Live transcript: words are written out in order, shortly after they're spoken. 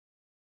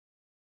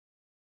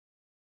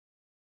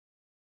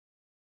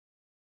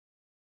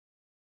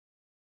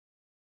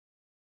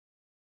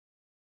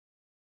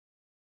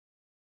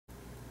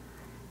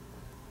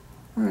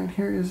Alright,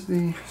 here is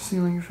the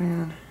ceiling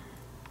fan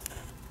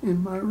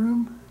in my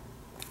room.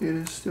 It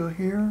is still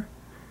here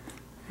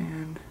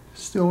and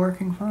still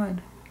working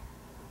fine.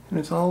 And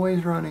it's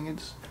always running.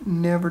 It's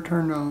never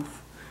turned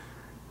off.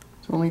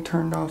 It's only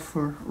turned off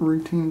for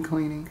routine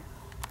cleaning.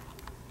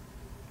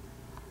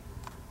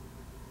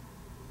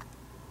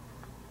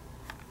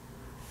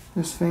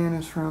 This fan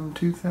is from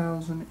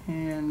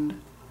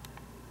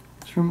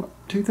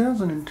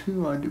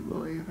 2002, I do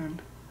believe,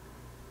 and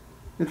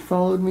it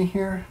followed me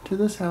here to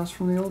this house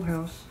from the old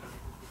house.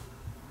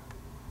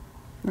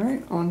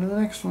 Alright, on to the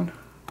next one.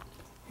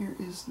 Here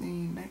is the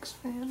next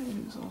fan.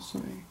 It is also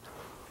a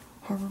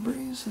Harbor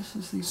Breeze. This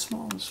is the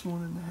smallest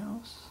one in the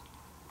house.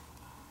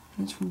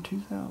 And it's from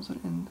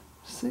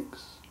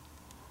 2006.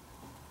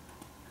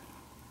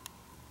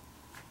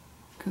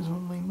 Because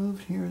when we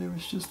moved here, there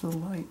was just a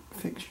light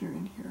fixture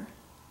in here.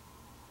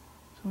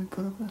 So we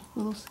put up a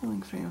little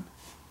ceiling fan.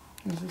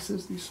 As this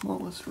is the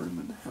smallest room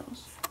in the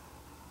house.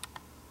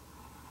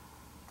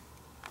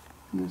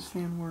 And this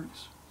fan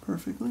works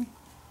perfectly.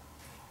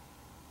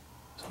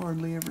 It's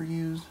hardly ever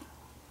used.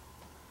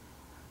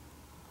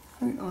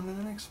 Alright, on to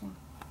the next one.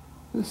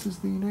 This is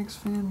the next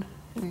fan,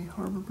 a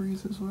Harbor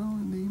Breeze as well,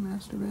 in the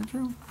master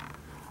bedroom.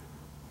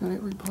 Got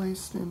it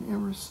replaced in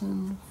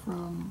Emerson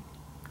from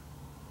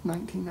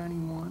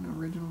 1991,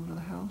 original to the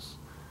house,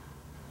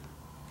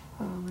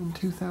 in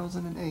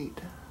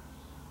 2008.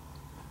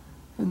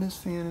 And this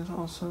fan is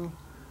also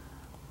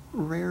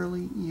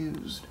rarely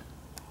used.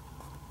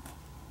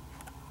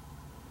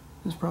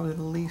 This is probably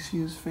the least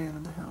used fan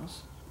in the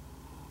house.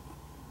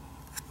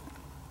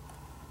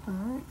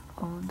 Alright,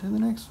 on to the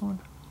next one.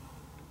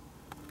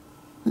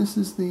 This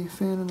is the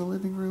fan in the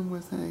living room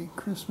with a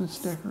Christmas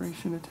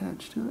decoration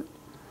attached to it.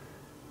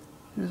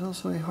 There's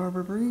also a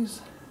Harbor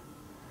Breeze.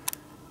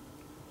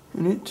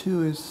 And it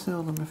too is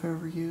seldom if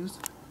ever used.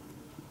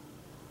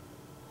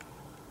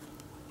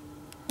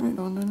 Alright,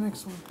 on to the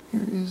next one.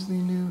 Here is the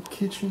new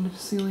kitchen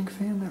ceiling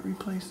fan that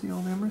replaced the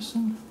old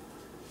Emerson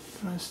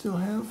that I still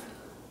have.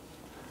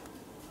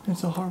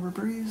 It's a Harbor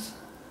Breeze,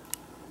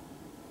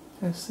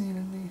 as seen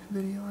in the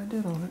video I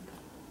did on it.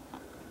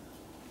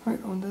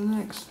 Alright, on to the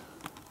next.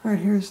 Alright,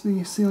 here's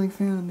the ceiling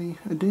fan in the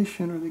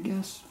addition or the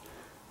guest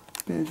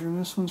bedroom.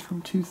 This one's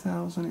from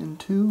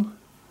 2002,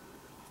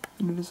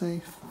 and it is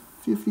a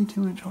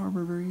 52-inch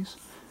Harbor Breeze.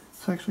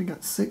 It's actually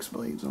got 6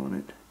 blades on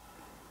it.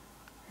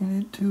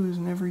 And it too is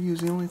never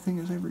used. The only thing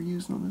that's ever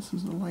used on this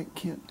is the light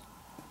kit.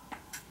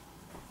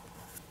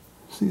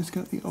 See, it's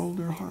got the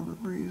older Harbor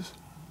Breeze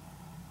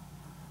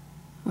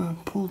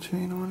pull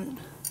chain on it.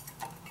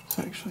 It's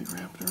actually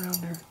wrapped around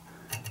there.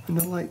 And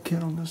the light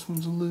kit on this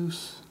one's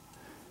loose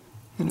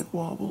and it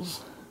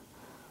wobbles,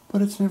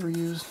 but it's never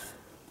used.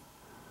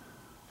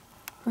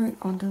 Alright,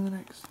 on to the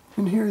next.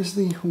 And here is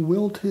the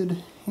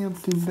wilted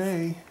Hampton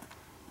Bay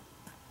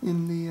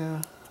in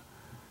the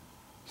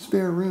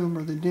spare room,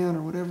 or the den,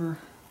 or whatever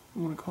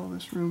you want to call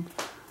this room.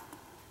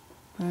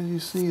 As you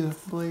see, the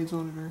blades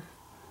on it are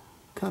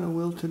kind of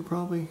wilted,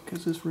 probably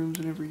because this room's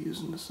never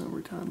used in the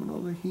summertime, and all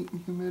the heat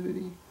and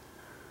humidity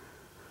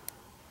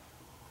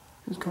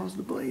has caused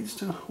the blades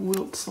to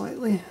wilt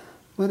slightly,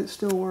 but it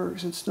still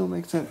works. It still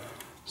makes that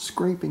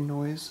scraping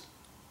noise.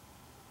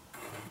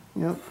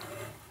 Yep.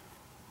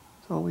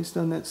 It's always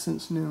done that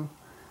since new.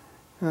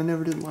 And I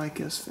never did like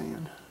this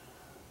fan.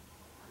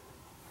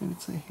 And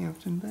it's a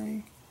Hampton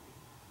Bay.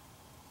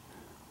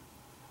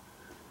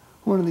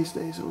 One of these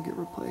days it will get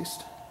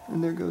replaced.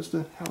 And there goes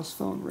the house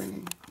phone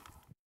ringing.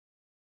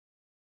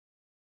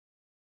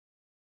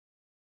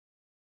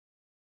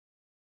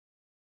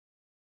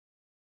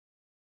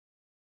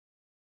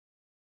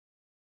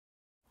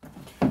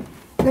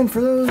 And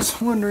for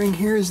those wondering,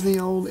 here's the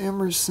old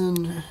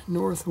Emerson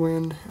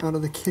Northwind out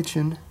of the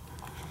kitchen.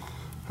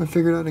 I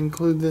figured I'd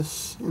include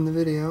this in the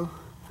video.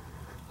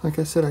 Like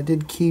I said, I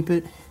did keep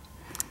it.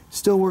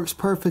 Still works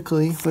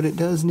perfectly, but it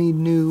does need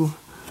new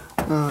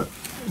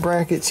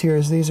brackets here,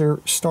 as these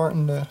are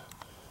starting to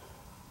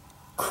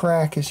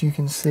crack, as you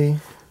can see.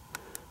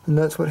 And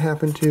that's what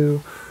happened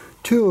to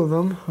 2 of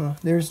them.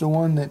 There's the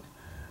one that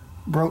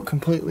broke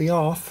completely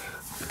off.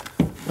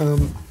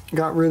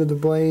 Got rid of the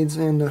blades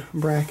and the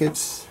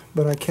brackets,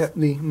 but I kept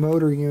the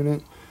motor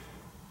unit,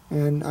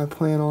 and I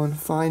plan on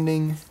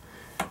finding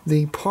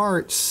the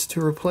parts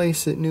to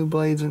replace it, new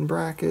blades and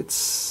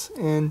brackets,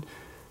 and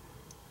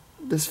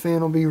this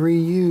fan will be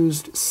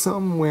reused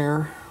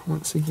somewhere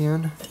once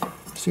again.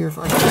 See if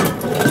I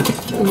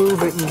can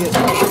move it and get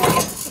a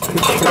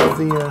picture of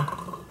the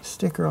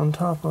sticker on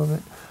top of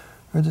it,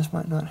 or this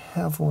might not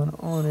have one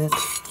on it.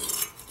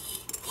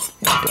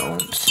 It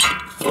don't.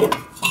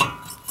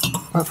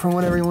 But from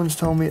what everyone's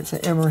told me, it's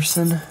an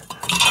Emerson,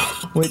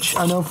 which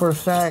I know for a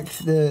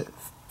fact the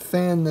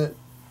fan that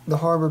the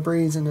Harbor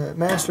Breeze in the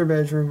master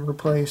bedroom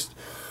replaced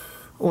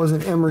was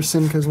an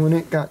Emerson, because when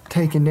it got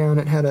taken down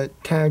it had a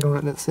tag on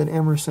it that said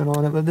Emerson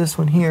on it, but this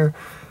one here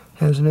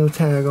has no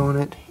tag on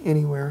it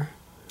anywhere.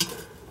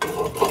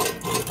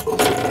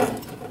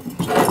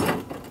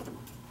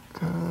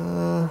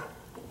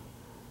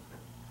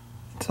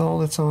 That's all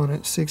that's on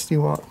it, 60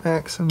 watt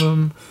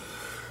maximum.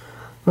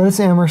 But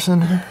it's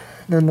Emerson,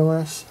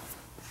 nonetheless.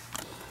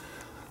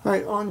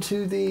 Alright, on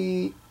to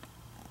the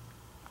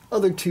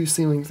other two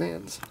ceiling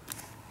fans.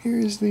 Here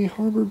is the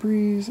Harbor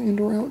Breeze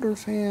indoor-outdoor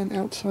fan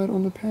outside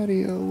on the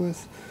patio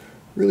with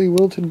really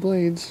wilted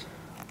blades.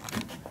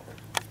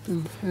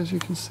 And as you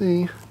can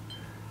see,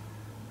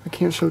 I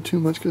can't show too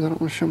much because I don't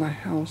want to show my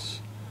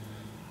house.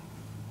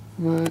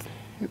 But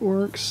it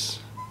works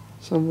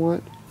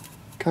somewhat.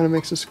 Kind of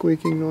makes a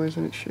squeaking noise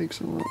and it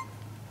shakes a lot.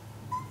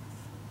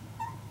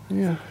 And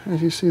yeah,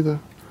 as you see, the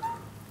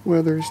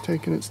weather is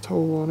taking its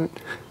toll on it.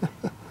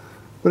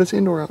 But it's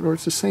indoor-outdoor.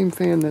 It's the same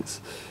fan that's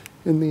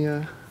in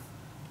the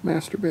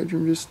master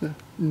bedroom, just the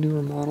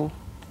newer model.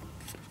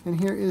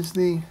 And here is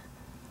the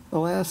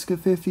Alaska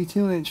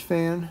 52-inch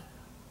fan.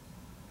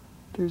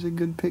 There's a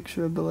good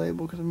picture of the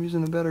label because I'm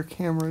using a better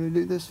camera to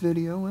do this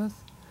video with.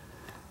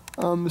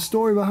 The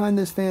story behind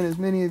this fan, as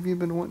many of you have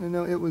been wanting to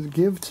know, it was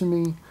given to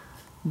me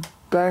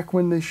back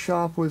when this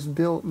shop was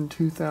built in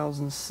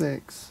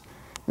 2006.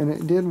 And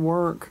it did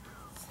work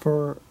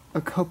for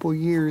a couple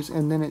years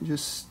and then it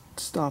just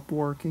stopped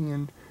working,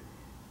 and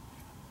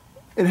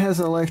it has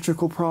an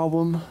electrical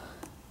problem.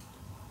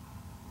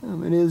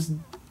 It is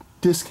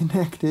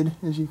disconnected,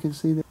 as you can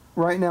see.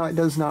 Right now it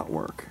does not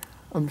work.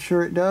 I'm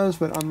sure it does,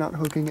 but I'm not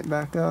hooking it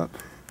back up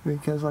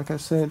because, like I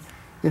said,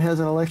 it has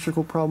an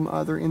electrical problem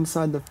either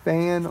inside the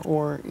fan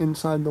or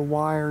inside the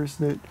wires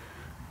that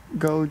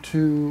go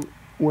to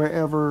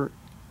wherever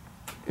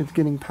it's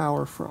getting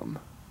power from.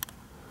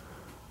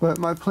 But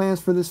my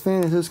plans for this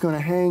fan is just going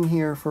to hang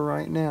here for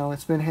right now.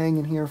 It's been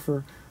hanging here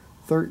for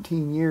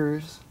 13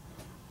 years.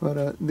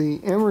 But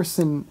the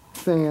Emerson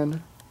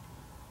fan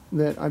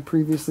that I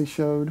previously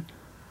showed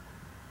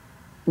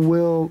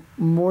will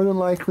more than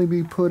likely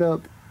be put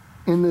up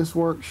in this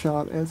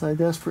workshop, as I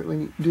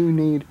desperately do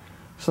need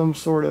some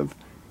sort of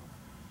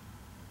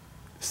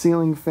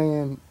ceiling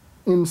fan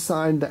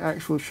inside the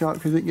actual shop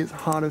because it gets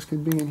hot as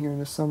could be in here in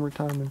the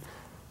summertime and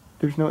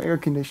there's no air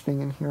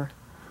conditioning in here.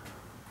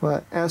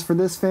 But as for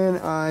this fan,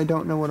 I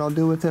don't know what I'll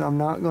do with it. I'm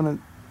not going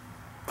to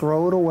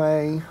throw it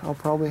away. I'll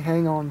probably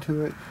hang on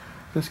to it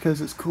just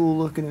because it's cool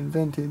looking and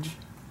vintage.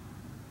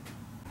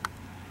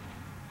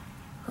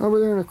 Over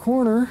there in the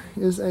corner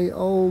is a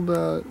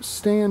old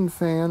stand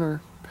fan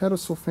or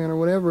pedestal fan or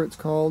whatever it's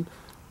called.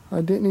 I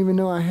didn't even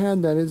know I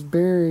had that. It's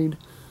buried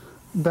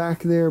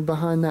back there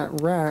behind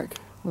that rack.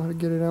 I'll have to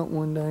get it out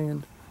one day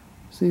and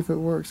see if it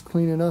works,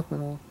 clean it up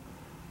and all.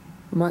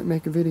 I might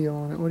make a video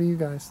on it. What do you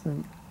guys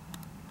think?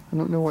 I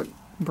don't know what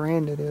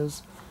brand it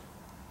is,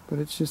 but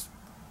it's just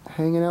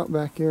hanging out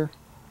back here.